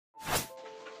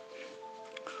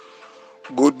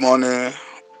Good morning,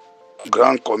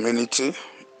 Grand Community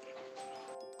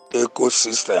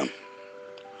Ecosystem.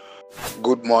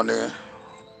 Good morning,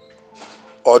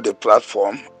 all the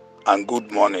platform, and good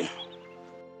morning,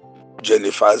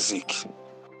 Janifer.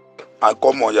 I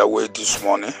come on your way this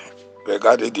morning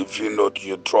regarding the view note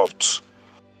you dropped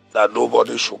that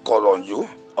nobody should call on you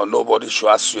or nobody should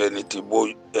ask you anything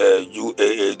about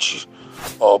UAAG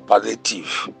or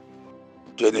palliative.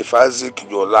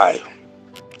 Janifer, you lie.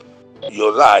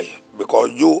 You lie because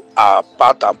you are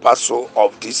part and parcel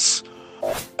of this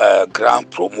grant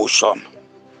promotion.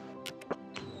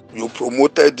 You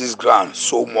promoted this grant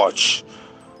so much.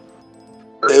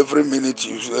 Every minute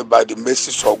you say, by the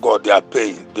mercies of God, they are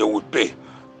paying. They will pay.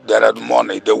 There are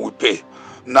money, they will pay.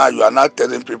 Now you are not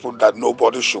telling people that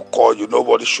nobody should call you,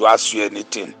 nobody should ask you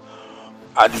anything.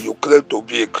 And you claim to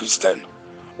be a Christian.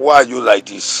 Why are you like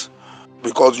this?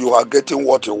 Because you are getting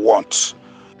what you want.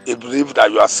 You believe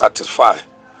that you are satisfied.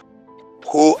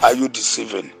 Who are you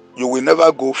deceiving? You will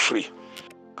never go free.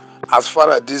 As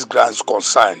far as this grant is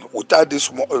concerned, without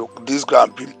this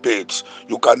grant being paid,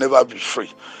 you can never be free.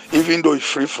 Even though you're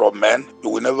free from men, you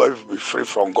will never be free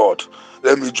from God.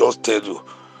 Let me just tell you,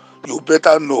 you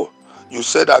better know. You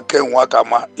said that Ken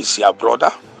Wakama is your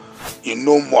brother. You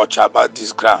know much about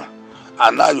this grant.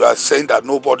 And now you are saying that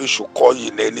nobody should call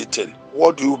you in anything.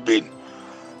 What do you mean?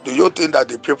 Do you think that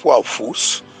the people are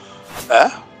fools?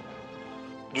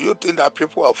 Do you think that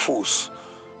people are fools?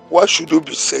 Why should you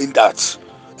be saying that?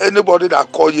 Anybody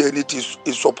that call you anything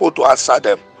is supposed to answer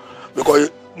them, because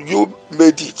you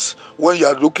made it. When you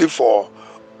are looking for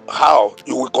how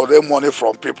you will collect money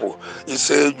from people, you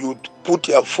say you put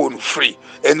your phone free.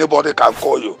 Anybody can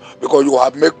call you because you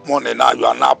have make money now. You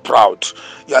are not proud.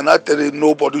 You are not telling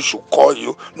nobody should call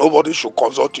you. Nobody should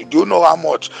consult you. Do you know how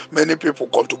much many people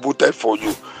contributed for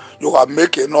you? You have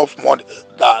make enough money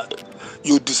that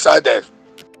you decided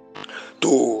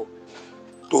to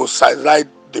sidelight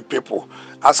the people,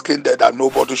 asking them that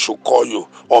nobody should call you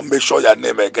or mention your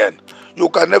name again. You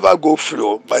can never go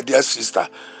free, my dear sister.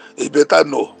 You better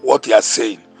know what you are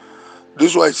saying.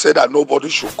 This is why I said that nobody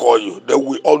should call you. They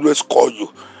will always call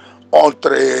you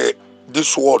until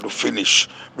this world finish,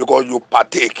 because you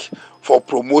partake for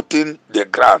promoting the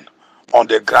grant on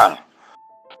the ground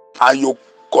and you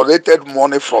collected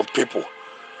money from people.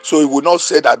 So you will not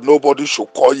say that nobody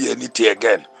should call you anything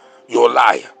again. You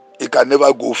lie. You can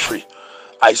never go free.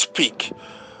 I speak.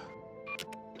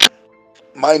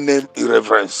 My name is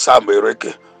Reverend Sam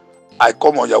Ereke. I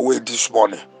come on your way this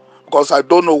morning because I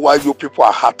don't know why you people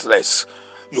are heartless.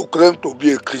 You claim to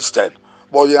be a Christian,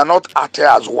 but you are not acting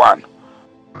as one.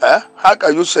 How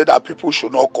can you say that people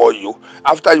should not call you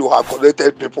after you have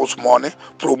collected people's money,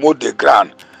 promote the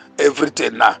grant,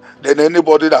 everything now? Then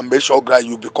anybody that makes your grant,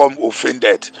 you become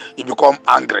offended, you become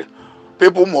angry.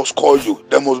 People must call you.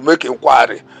 They must make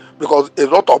inquiry, because a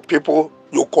lot of people,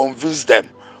 you convince them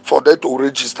for them to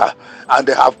register, and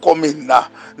they have come in now.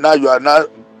 Now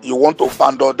you want to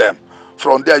abandon them.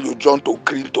 From there you jump to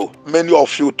crypto. Many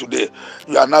of you today,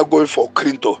 you are now going for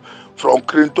crypto. From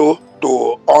crypto to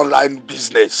online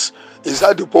business. Is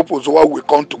that the purpose why we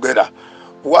come together?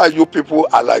 Why you people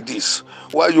are like this?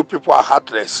 Why you people are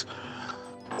heartless?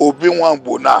 Obi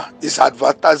Bona is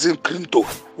advertising crypto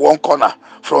one corner,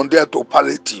 from there to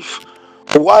palliative.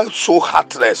 Why so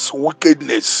heartless?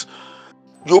 Wickedness.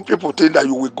 You people think that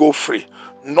you will go free.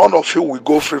 None of you will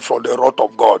go free from the wrath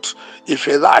of God. If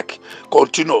you like,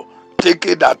 continue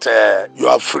thinking that you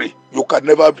are free. You can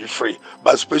never be free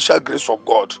by special grace of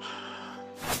God.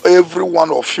 Every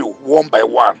one of you, one by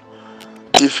one.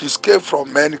 If you escape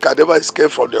from men, you can never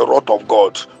escape from the wrath of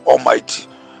God Almighty.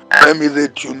 Let me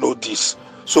let you know this.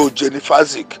 So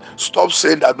Janifer, stop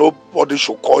saying that nobody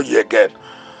should call you again.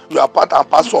 You are part and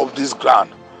parcel of this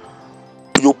grant.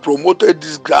 You promoted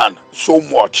this grant so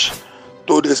much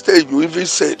to the stage you even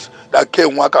said that Ken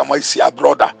Wakama is your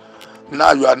brother.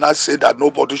 Now you are not saying that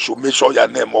nobody should mention your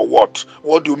name, or what?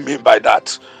 What do you mean by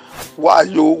that? Why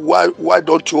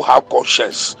don't you have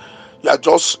conscience? You are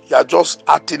just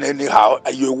acting anyhow.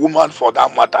 You're a woman, for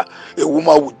that matter, a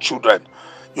woman with children.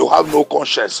 You have no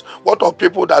conscience. What are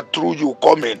people that through you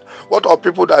come in? What are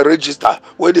people that register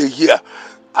when they hear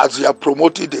as you are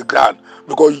promoting the grant?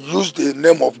 Because you use the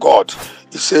name of God.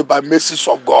 He said, by mercies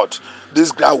of God,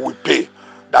 this grant will pay.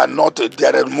 That not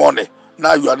there is money.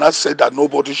 Now you are not saying that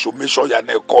nobody should make sure your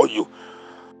name call you.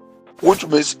 Which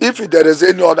means if there is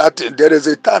any other thing, there is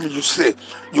a time you say,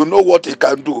 you know what he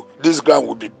can do, this grant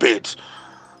will be paid.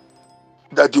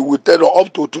 That you will tell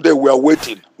up to today we are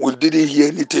waiting. We didn't hear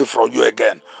anything from you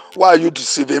again. Why are you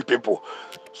deceiving people?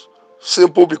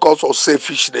 Simple because of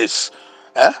selfishness.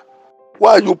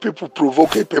 Why are you people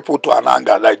provoking people to an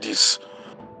anger like this?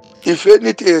 If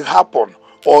anything happen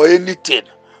or anything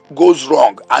goes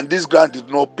wrong and this grant did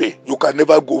not pay, you can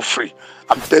never go free.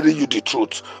 I'm telling you the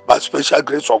truth. By special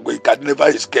grace of God, you can never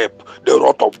escape the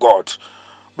wrath of God.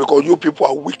 Because you people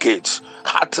are wicked,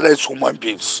 heartless human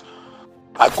beings.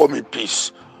 I come in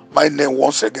peace. My name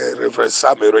once again, Reverend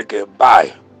Sam Ereke.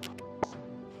 Bye.